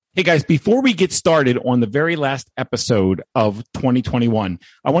Hey guys, before we get started on the very last episode of 2021,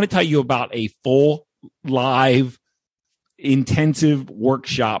 I want to tell you about a full live intensive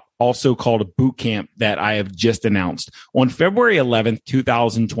workshop, also called a boot camp, that I have just announced. On February 11th,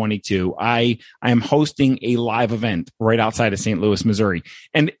 2022, I am hosting a live event right outside of St. Louis, Missouri.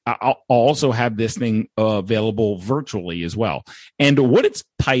 And I'll also have this thing available virtually as well. And what it's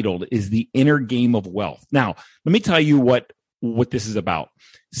titled is The Inner Game of Wealth. Now, let me tell you what this is about.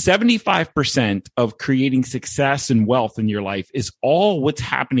 75% of creating success and wealth in your life is all what's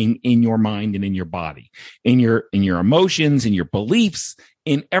happening in your mind and in your body, in your emotions, in your beliefs,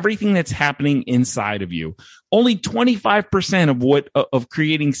 in everything that's happening inside of you. Only 25% of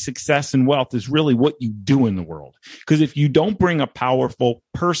creating success and wealth is really what you do in the world. Because if you don't bring a powerful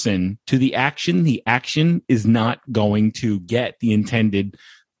person to the action is not going to get the intended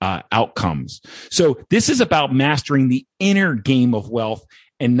outcomes. So this is about mastering the inner game of wealth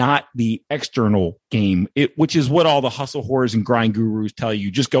and not the external game, which is what all the hustle whores and grind gurus tell you.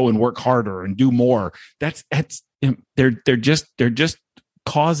 Just go and work harder and do more. They're just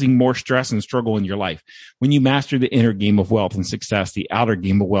causing more stress and struggle in your life. When you master the inner game of wealth and success, the outer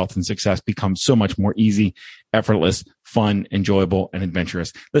game of wealth and success becomes so much more easy, effortless, fun, enjoyable, and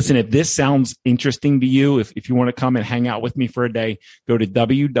adventurous. Listen, if this sounds interesting to you, if you want to come and hang out with me for a day, go to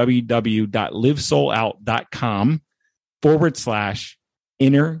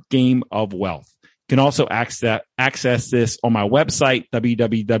www.livesoulout.com/inner game of wealth. You can also access this on my website,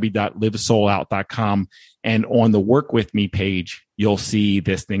 www.livesoulout.com. And on the Work With Me page, you'll see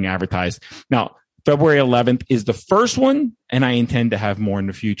this thing advertised. Now, February 11th is the first one, and I intend to have more in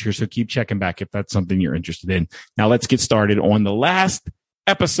the future. So keep checking back if that's something you're interested in. Now, let's get started on the last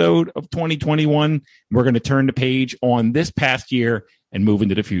episode of 2021. We're going to turn the page on this past year and move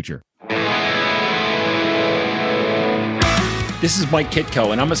into the future. This is Mike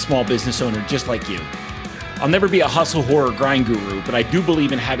Kitko, and I'm a small business owner just like you. I'll never be a hustle whore or grind guru, but I do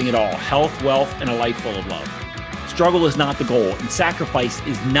believe in having it all: health, wealth, and a life full of love. Struggle is not the goal, and sacrifice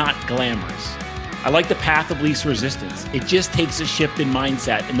is not glamorous. I like the path of least resistance. It just takes a shift in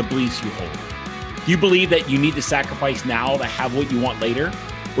mindset and the beliefs you hold. Do you believe that you need to sacrifice now to have what you want later?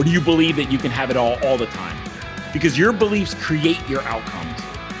 Or do you believe that you can have it all the time? Because your beliefs create your outcomes.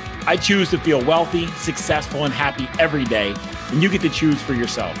 I choose to feel wealthy, successful, and happy every day, and you get to choose for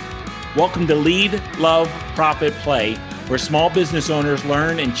yourself. Welcome to Lead, Love, Profit, Play, where small business owners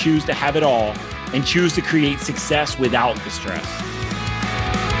learn and choose to have it all and choose to create success without the stress.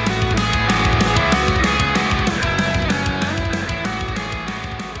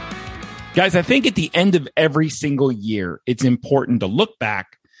 Guys, I think at the end of every single year, it's important to look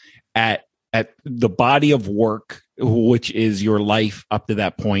back at the body of work, which is your life up to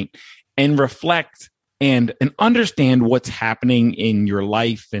that point, and reflect and understand what's happening in your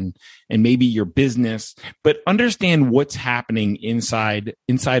life and maybe your business, but understand what's happening inside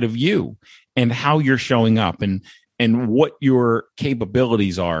of you and how you're showing up and what your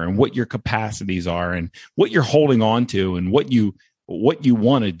capabilities are and what your capacities are and what you're holding on to and what you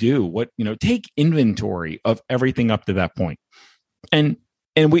want to do. Take inventory of everything up to that point.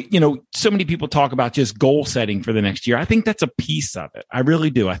 And we, so many people talk about just goal setting for the next year. I think that's a piece of it. I really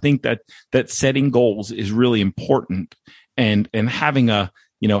do. I think that setting goals is really important, and having a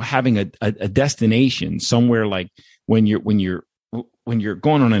destination somewhere, like when you're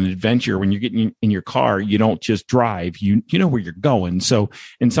going on an adventure, when you're getting in your car, you don't just drive, you know where you're going. So,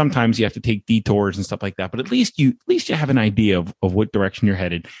 and sometimes you have to take detours and stuff like that, but at least you have an idea of what direction you're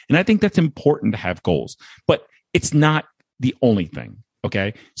headed. And I think that's important to have goals, but it's not the only thing.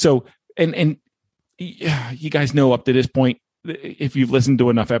 Okay. So, and you guys know up to this point, if you've listened to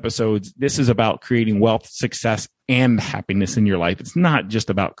enough episodes, this is about creating wealth, success, and happiness in your life. It's not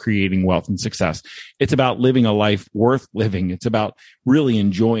just about creating wealth and success. It's about living a life worth living. It's about really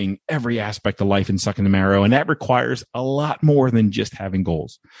enjoying every aspect of life and sucking the marrow. And that requires a lot more than just having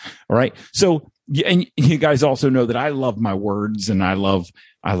goals. All right. So, and you guys also know that I love my words, and I love,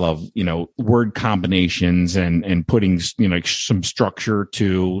 word combinations and putting, some structure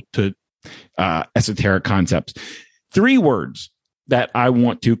to esoteric concepts. 3 words that I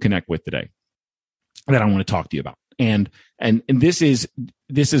want to connect with today, that I want to talk to you about. And this is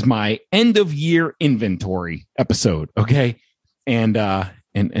my end of year inventory episode. Okay. And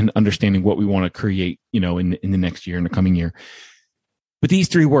understanding what we want to create, in the next year, in the coming year. But these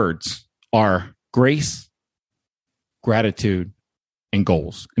 3 words are grace, gratitude, and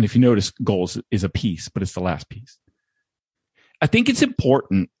goals. And if you notice, goals is a piece, but it's the last piece. I think it's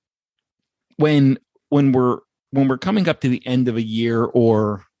important when we're coming up to the end of a year,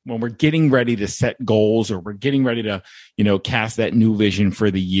 or when we're getting ready to set goals, or we're getting ready to, cast that new vision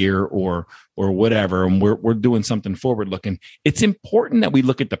for the year or whatever, and we're doing something forward looking, it's important that we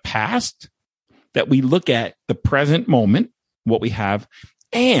look at the past, that we look at the present moment, what we have,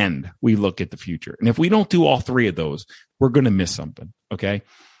 and we look at the future. And if we don't do all three of those, we're going to miss something. Okay.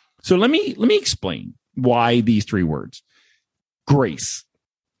 So let me explain why these three words. Grace.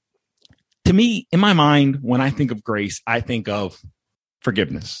 To me, in my mind, when I think of grace, I think of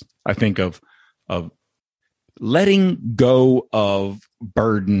forgiveness. I think of letting go of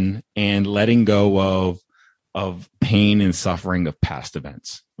burden and letting go of pain and suffering of past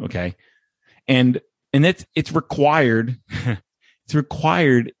events. Okay. And it's required, it's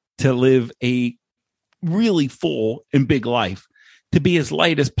required to live a really full and big life, to be as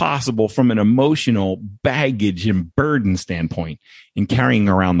light as possible from an emotional baggage and burden standpoint. And carrying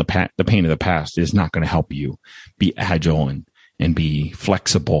around the pain of the past is not going to help you be agile and be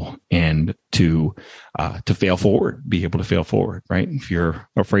flexible and to fail forward, be able to fail forward, right? If you're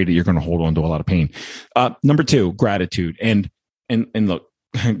afraid that you're going to hold on to a lot of pain. Number two, gratitude. And look,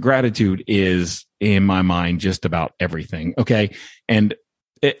 gratitude is in my mind just about everything. Okay. And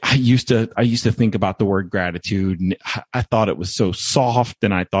I used to think about the word gratitude, and I thought it was so soft,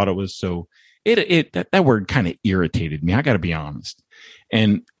 and I thought it was so, that word kind of irritated me. I got to be honest.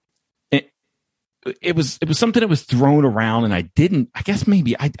 And it was something that was thrown around, and I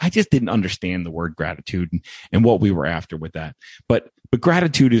just didn't understand the word gratitude and what we were after with that. But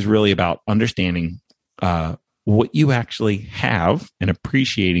gratitude is really about understanding, what you actually have and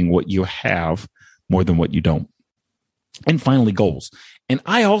appreciating what you have more than what you don't. And finally, goals. And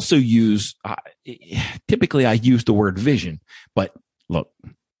I also typically I use the word vision, but look,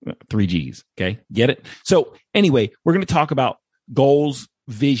 3 G's. Okay. Get it? So anyway, we're going to talk about goals,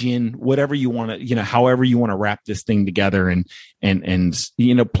 vision, whatever you want to, however you want to wrap this thing together, and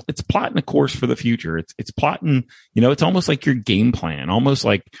it's plotting a course for the future. It's plotting, it's almost like your game plan, almost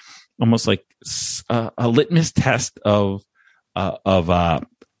like a litmus test of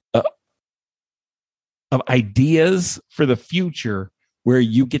ideas for the future, where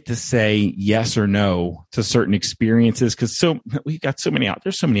you get to say yes or no to certain experiences. Cause we've got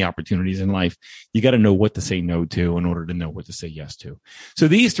there's so many opportunities in life. You got to know what to say no to in order to know what to say yes to. So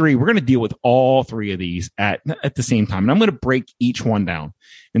these three, we're going to deal with all three of these at the same time. And I'm going to break each one down,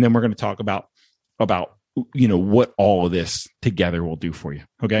 and then we're going to talk about, what all of this together will do for you.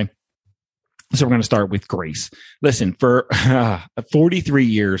 Okay. So we're going to start with grace. Listen, for 43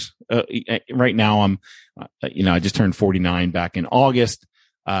 years, right now I just turned 49 back in August.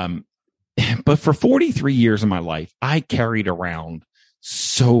 But for 43 years of my life, I carried around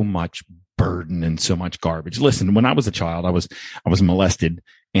so much burden and so much garbage. Listen, when I was a child, I was molested,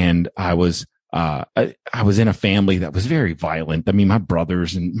 and I was in a family that was very violent. I mean, my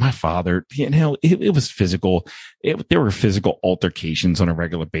brothers and my father, it was physical. There were physical altercations on a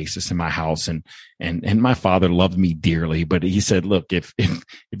regular basis in my house. And my father loved me dearly, but he said, look, if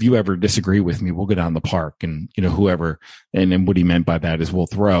you ever disagree with me, we'll go down the park, and, whoever, and then what he meant by that is we'll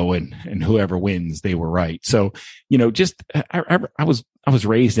throw, and whoever wins, they were right. So, I was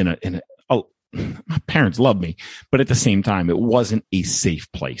raised in a my parents loved me, but at the same time, it wasn't a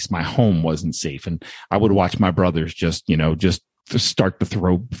safe place. My home wasn't safe. And I would watch my brothers just start to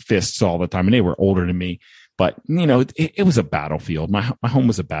throw fists all the time. And they were older than me, but it was a battlefield. My home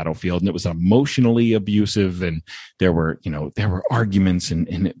was a battlefield, and it was emotionally abusive. And there were arguments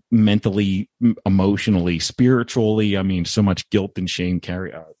and mentally, emotionally, spiritually. I mean, so much guilt and shame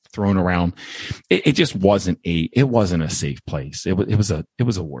thrown around. It just wasn't a safe place. It was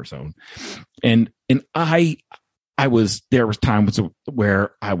a war zone. And there was times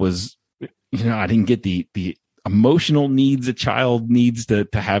where I was, I didn't get the emotional needs a child needs to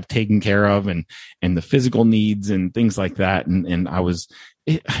have taken care of, and the physical needs and things like that. And I was,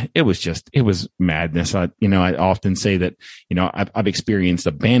 it was madness. I often say that, I've experienced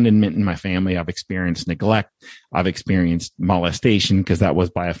abandonment in my family. I've experienced neglect. I've experienced molestation, because that was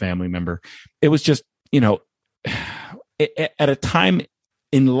by a family member. It was just, at a time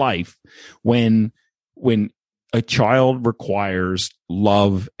in life when a child requires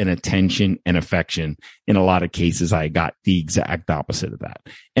love and attention and affection. In a lot of cases, I got the exact opposite of that.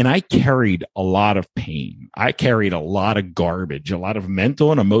 And I carried a lot of pain. I carried a lot of garbage, a lot of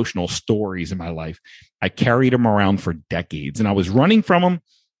mental and emotional stories in my life. I carried them around for decades, and I was running from them,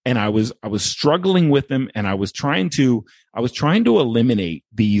 and I was struggling with them, and I was trying to eliminate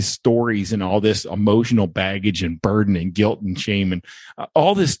these stories and all this emotional baggage and burden and guilt and shame and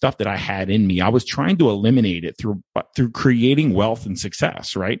all this stuff that I had in me. I was trying to eliminate it through creating wealth and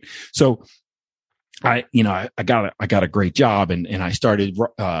success, right? So I got a great job and I started,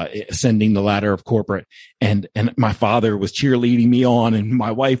 ascending the ladder of corporate and my father was cheerleading me on and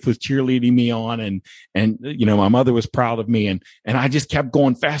my wife was cheerleading me on and, my mother was proud of me and I just kept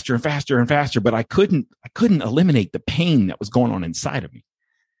going faster and faster and faster, but I couldn't eliminate the pain that was going on inside of me.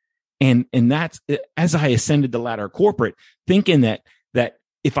 And that's as I ascended the ladder of corporate, thinking that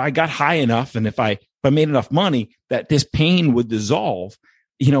if I got high enough and if I made enough money, that this pain would dissolve,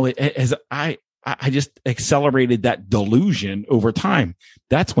 as I just accelerated that delusion over time.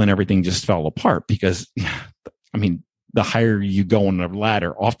 That's when everything just fell apart because, the higher you go on the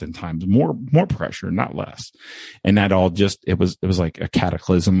ladder, oftentimes more pressure, not less. And that all it was like a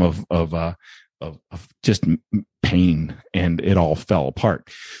cataclysm of just pain and it all fell apart.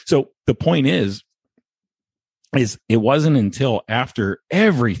 So the point is it wasn't until after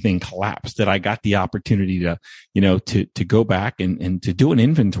everything collapsed that I got the opportunity to go back and to do an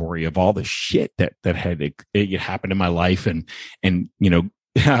inventory of all the shit that had happened in my life and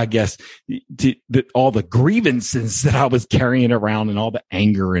I guess all the grievances that I was carrying around and all the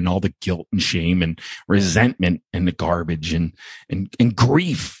anger and all the guilt and shame and resentment and the garbage and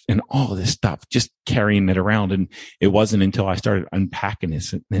grief and all of this stuff, just carrying it around. And it wasn't until I started unpacking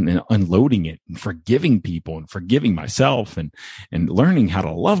this and unloading it and forgiving people and forgiving myself and learning how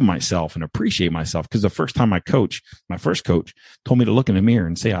to love myself and appreciate myself. Because the first time my first coach told me to look in the mirror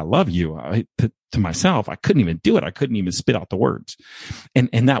and say, I love you. To myself, I couldn't even do it. I couldn't even spit out the words.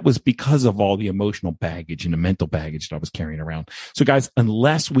 And that was because of all the emotional baggage and the mental baggage that I was carrying around. So guys,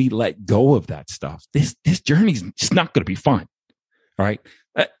 unless we let go of that stuff, this journey's just not going to be fun. All right.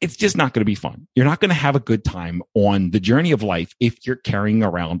 It's just not going to be fun. You're not going to have a good time on the journey of life if you're carrying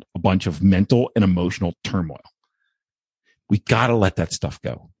around a bunch of mental and emotional turmoil. We got to let that stuff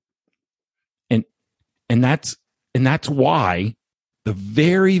go. And that's why the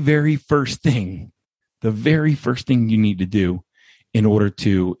very, very first thing you need to do in order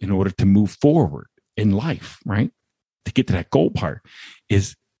to move forward in life, right? To get to that goal part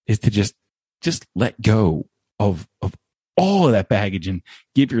is to just let go of all of that baggage and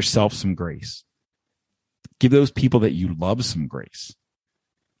give yourself some grace. Give those people that you love some grace.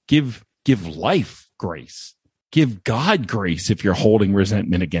 Give life grace. Give God grace if you're holding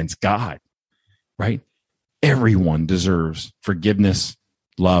resentment against God, right? Everyone deserves forgiveness,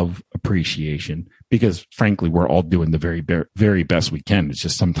 love, appreciation, because frankly, we're all doing the very, very best we can. It's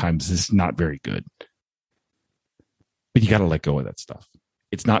just sometimes it's not very good. But you got to let go of that stuff.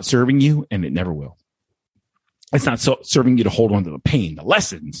 It's not serving you and it never will. It's not serving you to hold on to the pain. The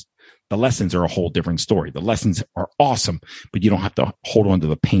lessons are a whole different story. The lessons are awesome, but you don't have to hold on to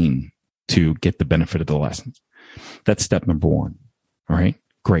the pain to get the benefit of the lessons. That's step number 1. All right.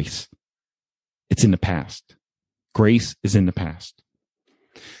 Grace. It's in the past. Grace is in the past.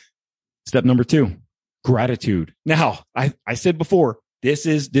 Step number 2, gratitude. Now, I said before, this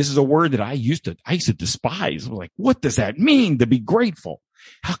is a word that I used to despise. I was like, what does that mean to be grateful?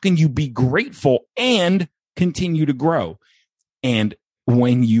 How can you be grateful and continue to grow? And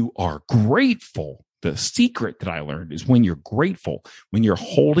when you are grateful, the secret that I learned is when you're grateful, when you're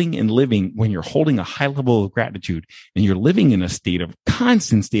holding a high level of gratitude and you're living in a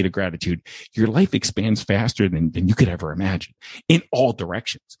constant state of gratitude, your life expands faster than you could ever imagine in all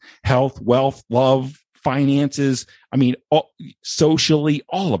directions. Health, wealth, love, finances. Socially,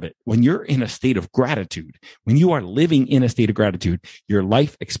 all of it. When you're in a state of gratitude, when you are living in a state of gratitude, your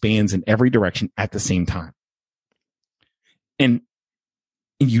life expands in every direction at the same time. And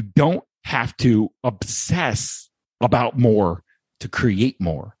you don't have to obsess about more to create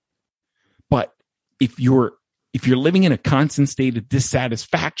more. But if you're living in a constant state of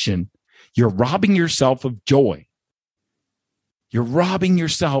dissatisfaction, you're robbing yourself of joy. You're robbing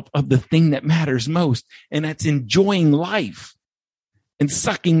yourself of the thing that matters most, and that's enjoying life and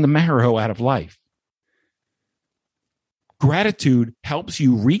sucking the marrow out of life. Gratitude helps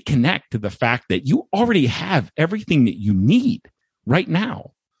you reconnect to the fact that you already have everything that you need right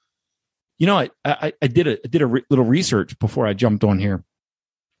now. I did a little research before I jumped on here.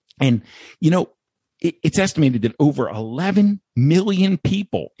 And, it's estimated that over 11 million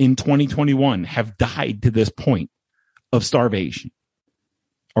people in 2021 have died to this point of starvation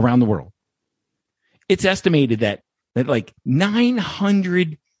around the world. It's estimated that like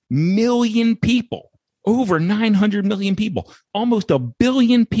 900 million people, over 900 million people, almost 1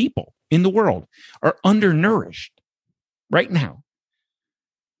 billion people in the world are undernourished right now.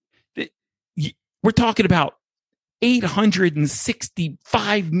 We're talking about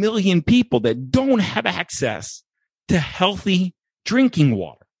 865 million people that don't have access to healthy drinking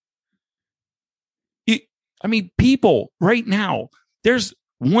water. People right now, there's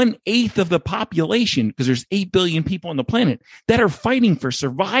 1/8 of the population, because there's 8 billion people on the planet, that are fighting for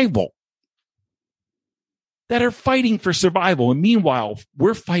survival. And meanwhile,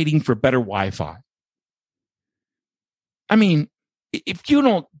 we're fighting for better Wi-Fi. I mean, if you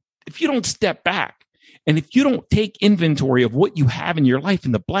don't step back, and if you don't take inventory of what you have in your life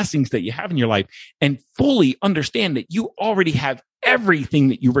and the blessings that you have in your life, and fully understand that you already have everything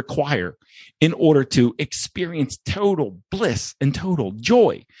that you require in order to experience total bliss and total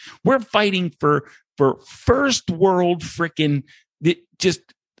joy. We're fighting for first world freaking just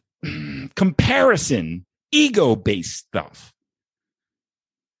comparison, ego-based stuff.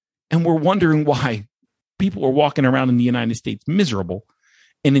 And we're wondering why people are walking around in the United States miserable,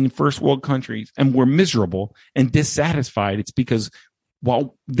 and in first world countries, and we're miserable and dissatisfied. It's because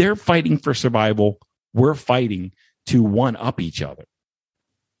while they're fighting for survival, we're fighting to one up each other.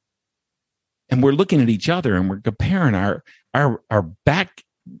 And we're looking at each other and we're comparing our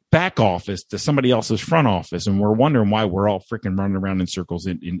back office to somebody else's front office. And we're wondering why we're all freaking running around in circles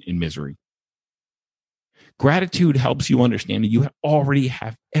in misery. Gratitude helps you understand that you already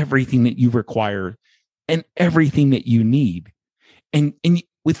have everything that you require and everything that you need. And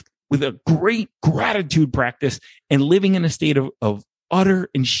with a great gratitude practice and living in a state of utter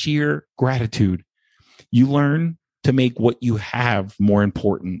and sheer gratitude, you learn to make what you have more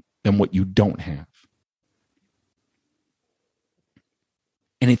important than what you don't have.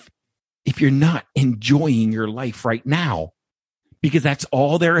 And if you're not enjoying your life right now, because that's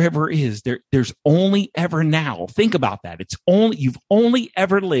all there ever is, there's only ever now. Think about that. You've only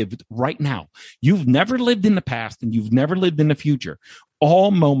ever lived right now. You've never lived in the past, and you've never lived in the future.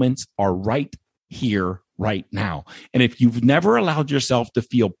 All moments are right here, right now. And if you've never allowed yourself to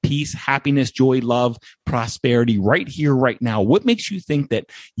feel peace, happiness, joy, love, prosperity right here, right now, what makes you think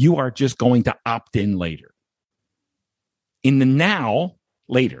that you are just going to opt in later? In the now,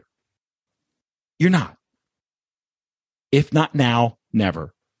 later. You're not. If not now,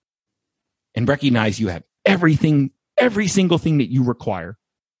 never. And recognize you have everything, every single thing that you require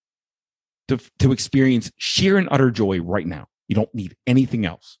to experience sheer and utter joy right now. You don't need anything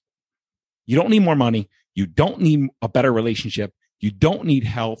else. You don't need more money. You don't need a better relationship. You don't need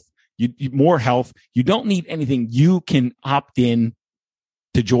health. More health. You don't need anything. You can opt in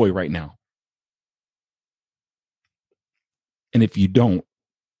to joy right now. And if you don't,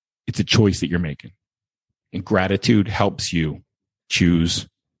 it's a choice that you're making. And gratitude helps you choose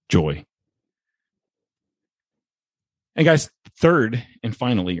joy. And guys, third and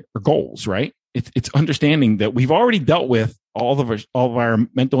finally are goals, right? It's understanding that we've already dealt with all of our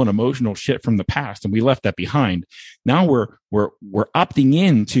mental and emotional shit from the past, and we left that behind. Now we're opting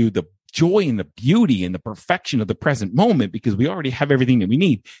into the joy and the beauty and the perfection of the present moment because we already have everything that we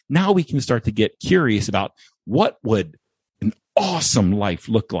need. Now we can start to get curious about what would an awesome life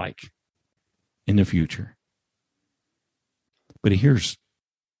look like in the future. But here's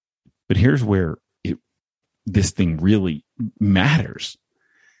where this thing really matters.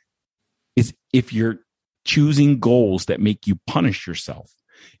 Is if you're choosing goals that make you punish yourself,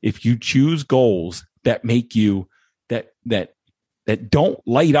 if you choose goals that make you that don't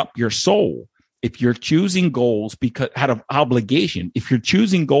light up your soul, if you're choosing goals because out of obligation, if you're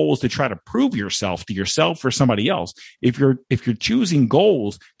choosing goals to try to prove yourself to yourself or somebody else, if you're choosing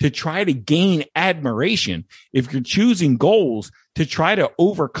goals to try to gain admiration, if you're choosing goals to try to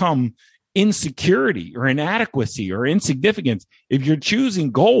overcome insecurity or inadequacy or insignificance, if you're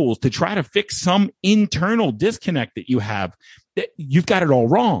choosing goals to try to fix some internal disconnect that you have, you've got it all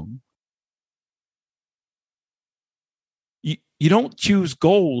wrong. You don't choose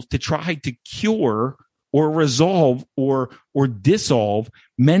goals to try to cure or resolve or dissolve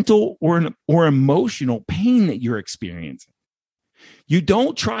mental or emotional pain that you're experiencing. You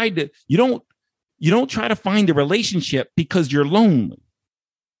don't try to find a relationship because you're lonely.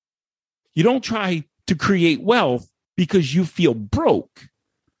 You don't try to create wealth because you feel broke.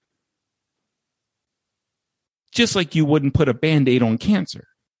 Just like you wouldn't put a Band-Aid on cancer.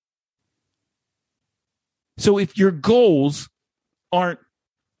 So if your goals aren't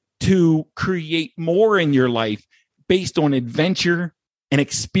to create more in your life based on adventure and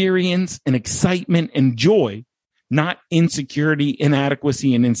experience and excitement and joy, not insecurity,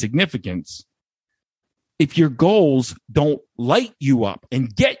 inadequacy, and insignificance. If your goals don't light you up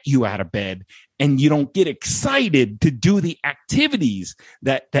and get you out of bed and you don't get excited to do the activities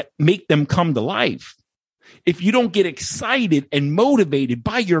that make them come to life, if you don't get excited and motivated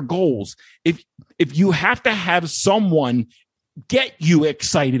by your goals, if you have to have someone get you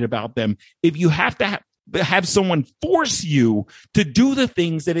excited about them, if you have to have someone force you to do the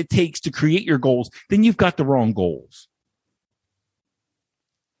things that it takes to create your goals, then you've got the wrong goals.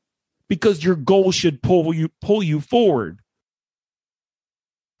 because your goals should pull you forward.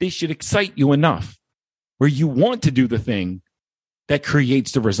 They should excite you enough where you want to do the thing that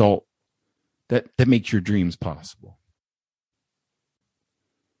creates the result that makes your dreams possible.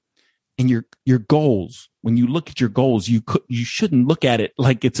 And your goals, when you look at your goals, you shouldn't look at it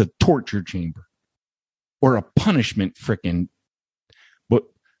like it's a torture chamber or a punishment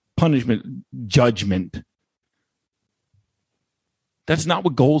judgment. That's not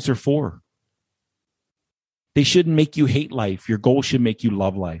what goals are for. They shouldn't make you hate life. Your goal should make you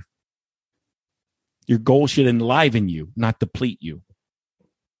love life. Your goal should enliven you, not deplete you.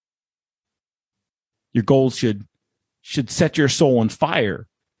 Your goals should set your soul on fire,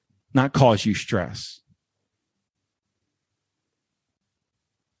 not cause you stress.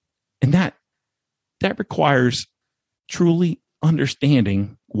 And that requires truly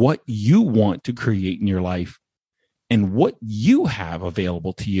understanding what you want to create in your life and what you have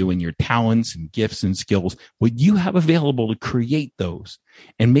available to you and your talents and gifts and skills, what you have available to create those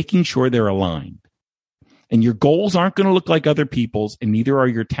and making sure they're aligned. And your goals aren't going to look like other people's, and neither are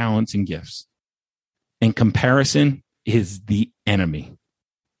your talents and gifts. And comparison is the enemy.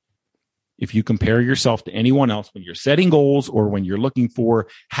 If you compare yourself to anyone else when you're setting goals or when you're looking for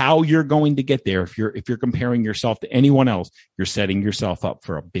how you're going to get there, if you're comparing yourself to anyone else, you're setting yourself up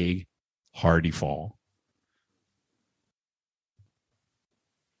for a big, hardy fall.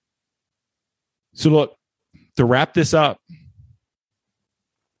 So look, to wrap this up,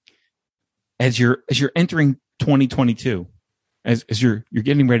 as you're entering 2022, as we're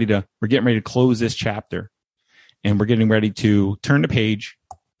getting ready to close this chapter, and we're getting ready to turn the page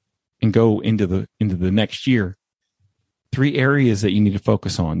and go into the next year, 3 areas that you need to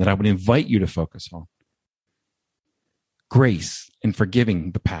focus on, that I would invite you to focus on. Grace and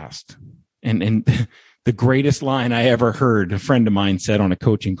forgiving the past. And the greatest line I ever heard, a friend of mine said on a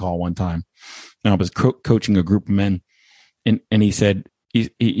coaching call one time, and I was coaching a group of men, and he said, he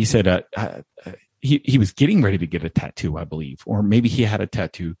was getting ready to get a tattoo, I believe, or maybe he had a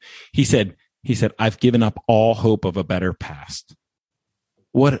tattoo. He said, I've given up all hope of a better past.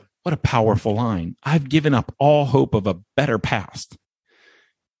 What a powerful line. I've given up all hope of a better past.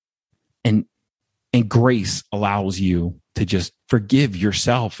 And grace allows you to just forgive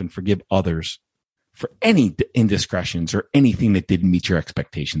yourself and forgive others for any indiscretions or anything that didn't meet your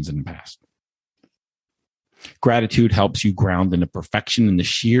expectations in the past. Gratitude helps you ground in the perfection and the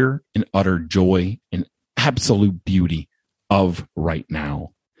sheer and utter joy and absolute beauty of right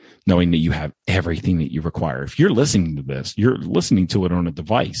now, knowing that you have everything that you require. If you're listening to this, you're listening to it on a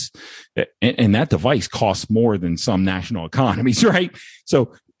device, and that device costs more than some national economies, right?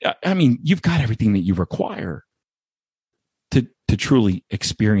 So, I mean, you've got everything that you require to truly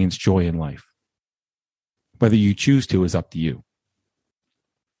experience joy in life. Whether you choose to is up to you.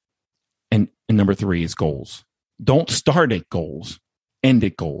 And number 3 is goals. Don't start at goals, end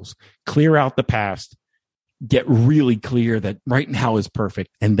at goals. Clear out the past. Get really clear that right now is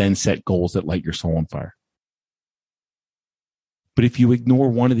perfect, and then set goals that light your soul on fire. But if you ignore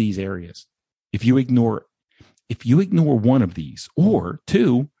one of these areas, if you ignore one of these or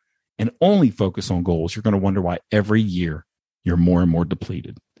 2 and only focus on goals, you're going to wonder why every year you're more and more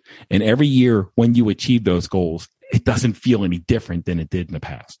depleted. And every year when you achieve those goals, it doesn't feel any different than it did in the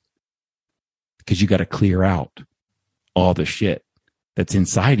past. Because you got to clear out all the shit that's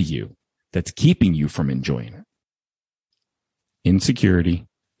inside of you that's keeping you from enjoying it. Insecurity,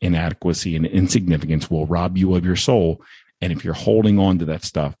 inadequacy, and insignificance will rob you of your soul. And if you're holding on to that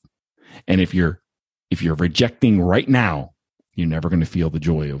stuff, and if you're rejecting right now, you're never going to feel the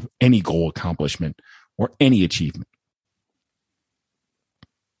joy of any goal accomplishment or any achievement.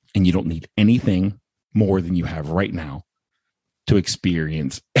 And you don't need anything more than you have right now to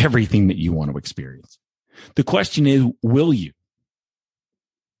experience everything that you want to experience. The question is, will you?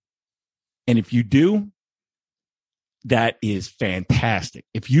 And if you do, that is fantastic.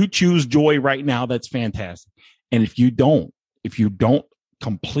 If you choose joy right now, that's fantastic. And if you don't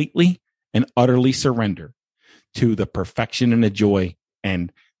completely and utterly surrender to the perfection and the joy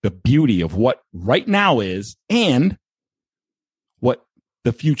and the beauty of what right now is and what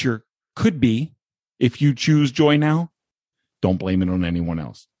the future could be, if you choose joy now, don't blame it on anyone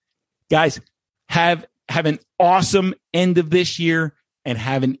else. Guys, have an awesome end of this year and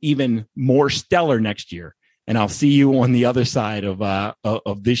have an even more stellar next year. And I'll see you on the other side of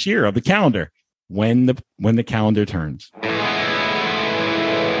this year, of the calendar, when the calendar turns.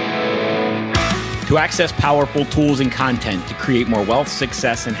 To access powerful tools and content to create more wealth,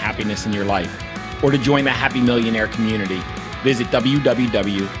 success, and happiness in your life, or to join the Happy Millionaire community, visit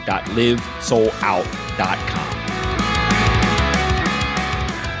www.livesoulout.com.